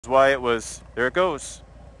Why it was, there it goes.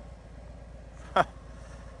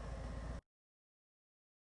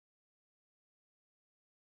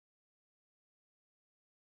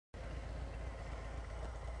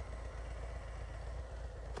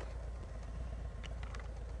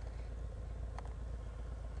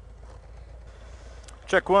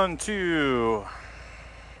 Check 1, 2.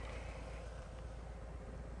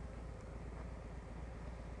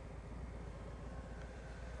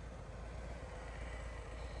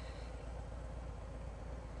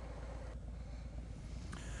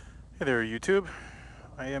 Hey there, YouTube.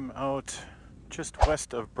 I am out just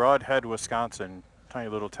west of Broadhead, Wisconsin, tiny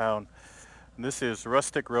little town. And this is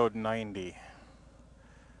Rustic Road 90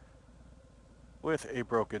 with a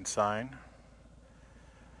broken sign.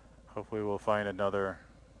 Hopefully we'll find another.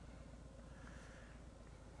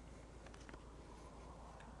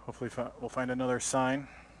 We'll find another sign.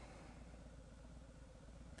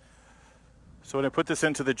 So when I put this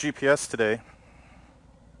into the GPS today,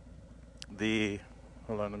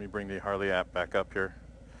 hold on, let me bring the Harley app back up here.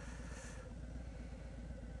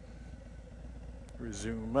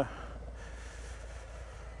 Resume.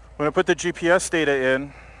 When I put the GPS data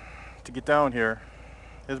in to get down here,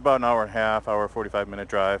 it's about an hour and a half, 45-minute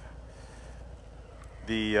drive.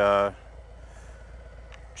 The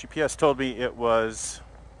GPS told me it was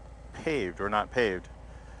paved or not paved.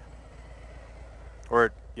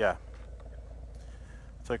 Yeah.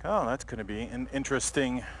 It's like, oh, that's going to be an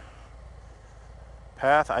interesting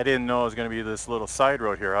path. I didn't know it was going to be this little side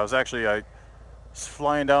road here. I was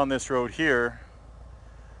flying down this road here,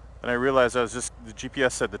 and I realized the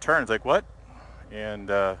GPS said to turn. It's like, what? And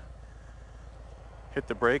hit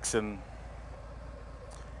the brakes, and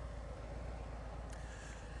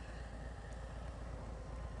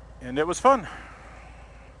it was fun.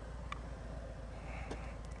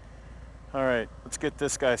 All right, let's get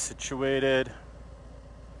this guy situated.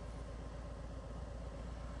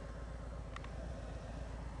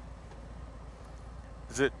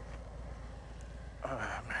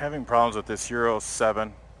 I'm having problems with this Euro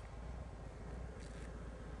 7.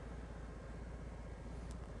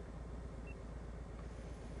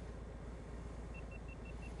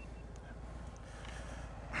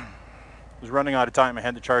 I was running out of time. I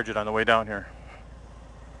had to charge it on the way down here.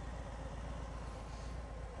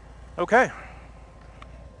 Okay.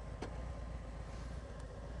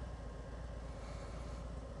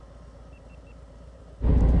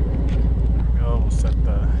 We'll set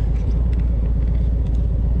the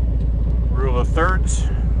rule of thirds. I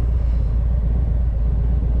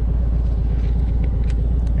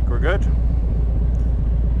think we're good.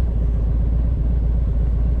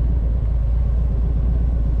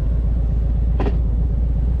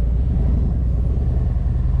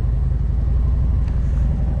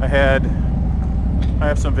 I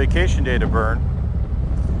have some vacation day to burn,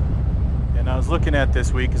 and I was looking at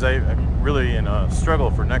this week because I'm really in a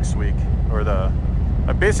struggle for next week,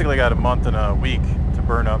 I basically got a month and a week to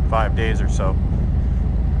burn up 5 days or so.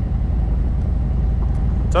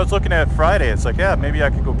 So I was looking at Friday. It's like, yeah, maybe I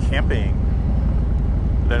could go camping.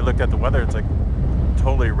 But then I looked at the weather. It's like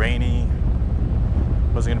totally rainy.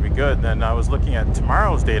 Wasn't going to be good. And then I was looking at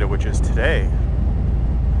tomorrow's data, which is today.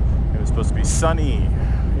 It was supposed to be sunny,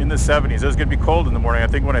 in the 70s. It was going to be cold in the morning. I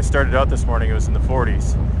think when I started out this morning, it was in the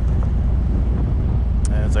 40s.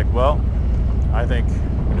 And it's like, well, I think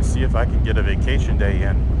I'm going to see if I can get a vacation day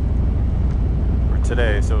in for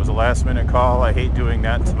today. So it was a last-minute call. I hate doing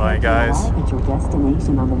that to my guys. Arrive at your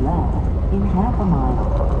destination on the left in half a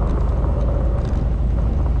mile.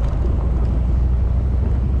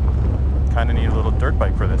 Kind of need a little dirt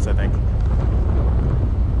bike for this, I think.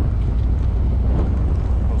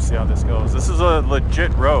 We'll see how this goes. This is a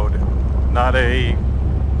legit road, not a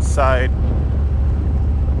side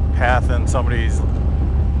path in somebody's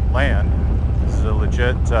land. This is a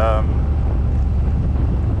legit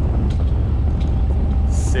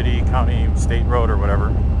city, county, state road or whatever.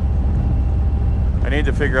 I need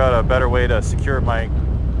to figure out a better way to secure my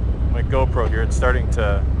GoPro here. It's starting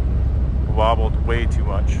to wobble way too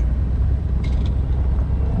much.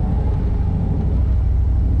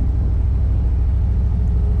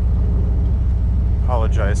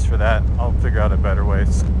 Apologize for that. I'll figure out a better way.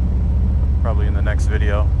 It's probably in the next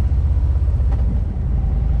video.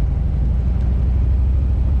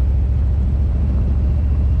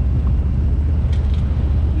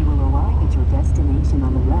 You will arrive at your destination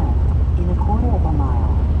on the left in a quarter of a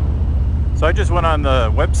mile. So I just went on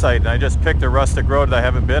the website and I just picked a rustic road that I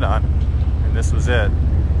haven't been on, and this was it.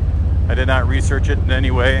 I did not research it in any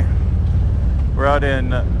way. We're out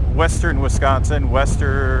in western Wisconsin,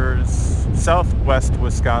 southwest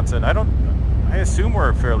Wisconsin. I assume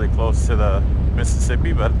we're fairly close to the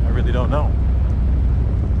Mississippi, but I really don't know.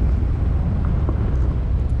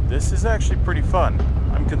 This is actually pretty fun.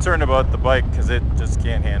 I'm concerned about the bike because it just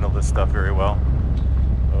can't handle this stuff very well.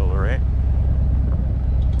 Oh, Lorraine.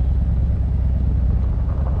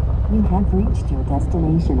 You have reached your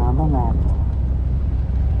destination on the left.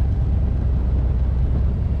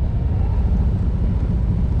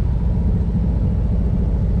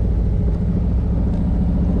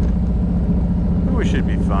 We should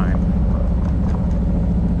be fine.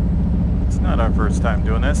 It's not our first time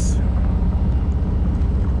doing this.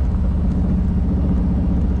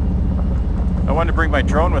 I wanted to bring my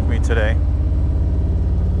drone with me today,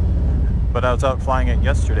 but I was out flying it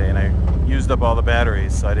yesterday and I used up all the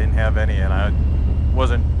batteries, so I didn't have any, and I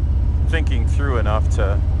wasn't thinking through enough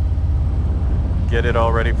to get it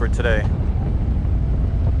all ready for today.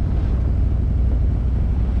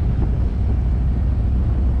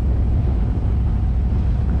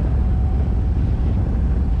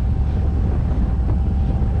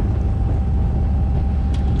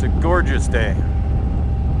 It's a gorgeous day.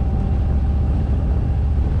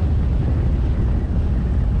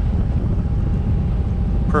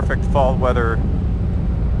 Perfect fall weather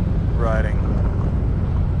riding.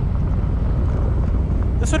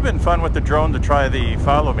 This would have been fun with the drone to try the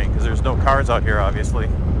follow me, because there's no cars out here, obviously.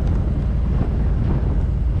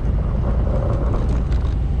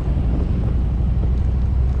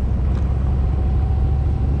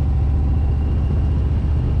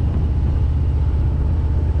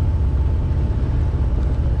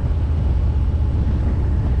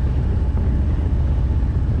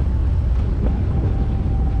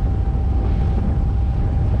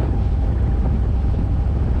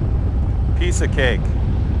 Piece of cake.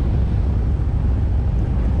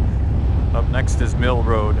 Up next is Mill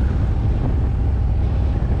Road.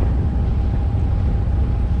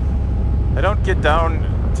 I don't get down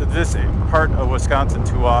to this part of Wisconsin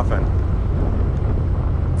too often.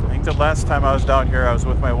 I think the last time I was down here, I was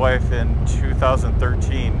with my wife in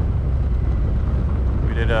 2013.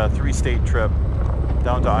 We did a 3-state trip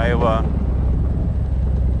down to Iowa,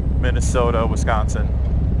 Minnesota, Wisconsin,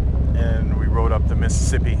 and we rode up the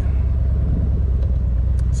Mississippi.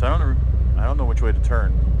 So I don't know which way to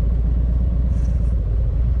turn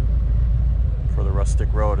for the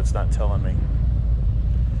Rustic Road. It's not telling me.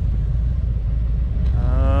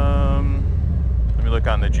 Let me look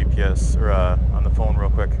on the GPS or on the phone real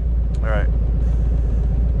quick. All right.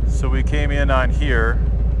 So we came in on here,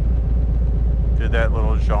 did that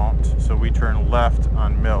little jaunt. So we turn left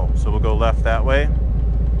on Mill. So we'll go left that way,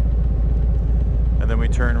 and then we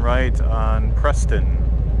turn right on Preston.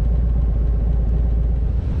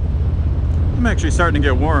 I'm actually starting to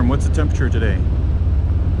get warm. What's the temperature today?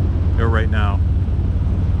 Or right now?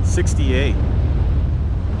 68.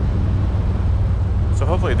 So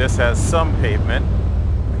hopefully this has some pavement,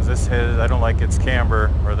 because this has, I don't like its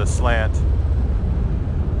camber or the slant.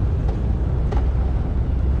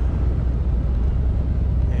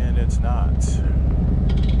 And it's not.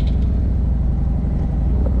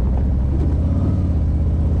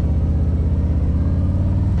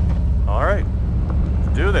 All right,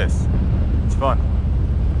 let's do this. It's fun.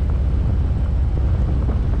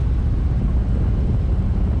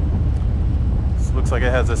 This looks like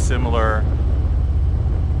it has a similar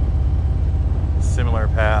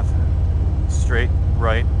path. Straight,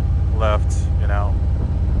 right, left, and out.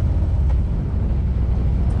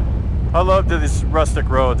 I love this rustic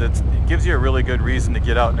roads. It gives you a really good reason to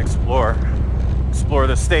get out and explore. Explore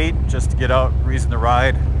the state, just to get out, reason to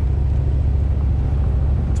ride.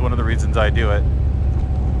 It's one of the reasons I do it.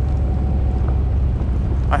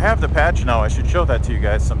 I have the patch now. I should show that to you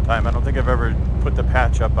guys sometime. I don't think I've ever put the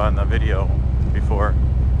patch up on the video before.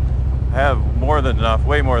 I have more than enough,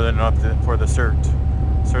 way more than enough for the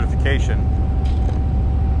certification.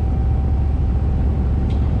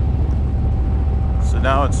 So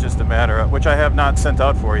now it's just a matter of, which I have not sent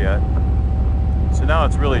out for yet. So now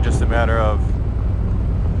it's really just a matter of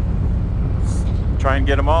try and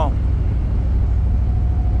get them all.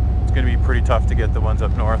 It's going to be pretty tough to get the ones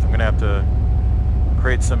up north. I'm going to have to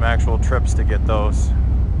create some actual trips to get those.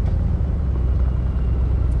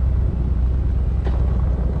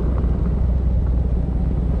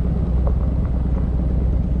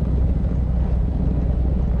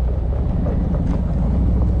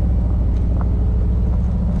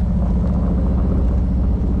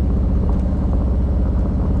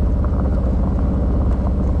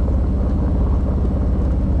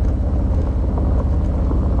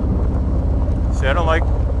 See, I don't like,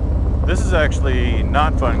 this is actually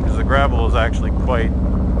not fun because the gravel is actually quite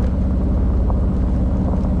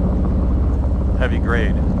heavy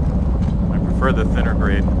grade. I prefer the thinner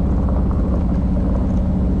grade.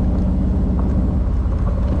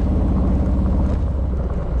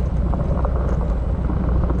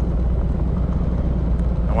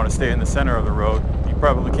 stay in the center of the road. You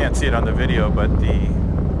probably can't see it on the video, but the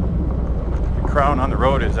crown on the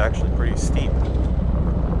road is actually pretty steep.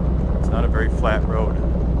 It's not a very flat road.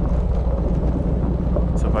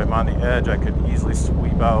 So if I'm on the edge, I could easily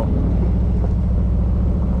sweep out.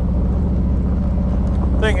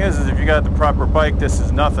 Thing is if you got the proper bike, this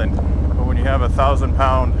is nothing. But when you have 1,000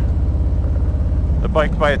 pound, the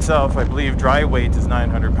bike by itself, I believe dry weight is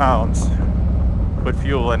 900 pounds. Put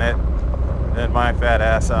fuel in it, and my fat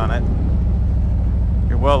ass on it,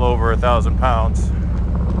 you're well over 1,000 pounds.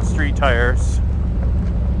 Street tires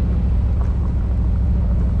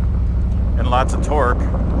and lots of torque.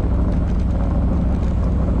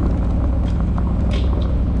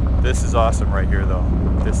 This is awesome right here though.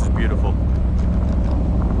 This is beautiful.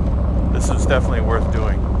 This is definitely worth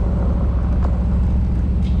doing.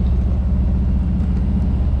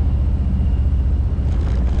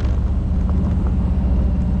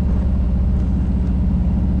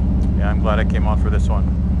 Yeah, I'm glad I came out for this one.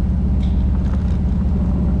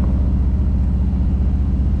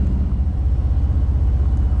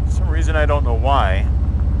 For some reason, I don't know why,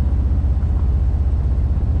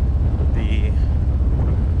 the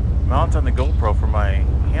mount on the GoPro for my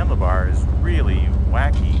handlebar is really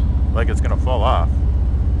wacky, like it's gonna fall off.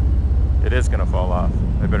 It is gonna fall off.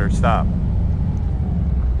 I better stop.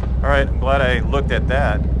 Alright, I'm glad I looked at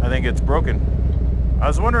that. I think it's broken. I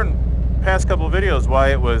was wondering past couple of videos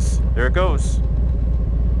why it was, there it goes.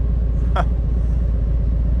 I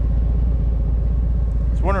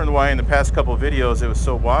was wondering why in the past couple of videos it was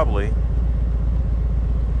so wobbly.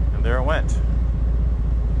 And there it went.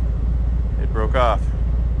 It broke off.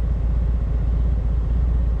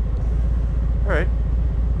 Alright,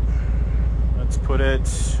 let's put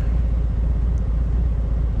it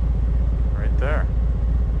right there.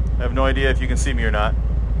 I have no idea if you can see me or not.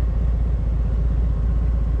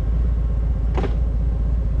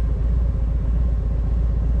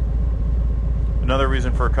 Another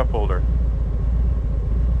reason for a cup holder.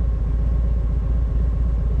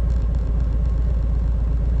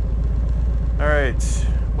 Alright,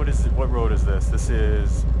 what is it? What road is this? This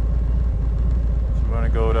is, so we want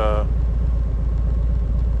to go to,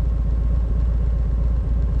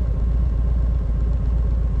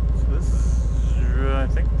 I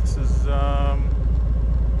think this is alright,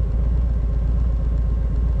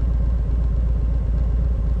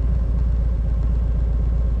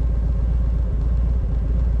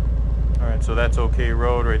 so that's OK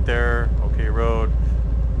Road right there. OK Road.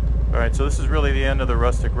 Alright, so this is really the end of the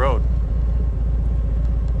Rustic Road.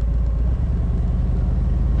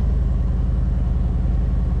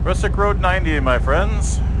 Rustic Road 90, my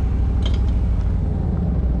friends.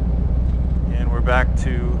 And we're back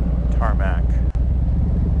to tarmac.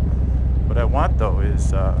 What I want though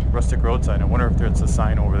is Rustic Road sign. I wonder if there's a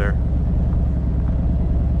sign over there.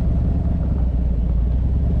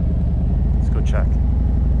 Let's go check.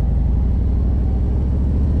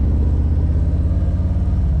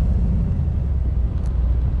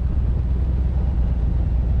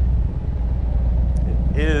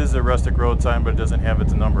 It is a Rustic Road sign, but it doesn't have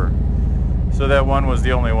its number. So that one was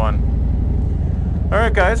the only one.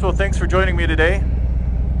 Alright guys, well thanks for joining me today.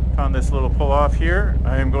 On this little pull off here.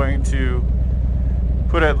 I am going to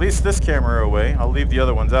put at least this camera away. I'll leave the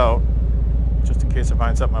other ones out just in case I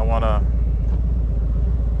find something I want to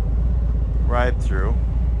ride through.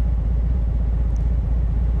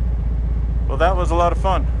 Well, that was a lot of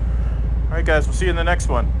fun. Alright guys, we'll see you in the next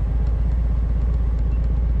one.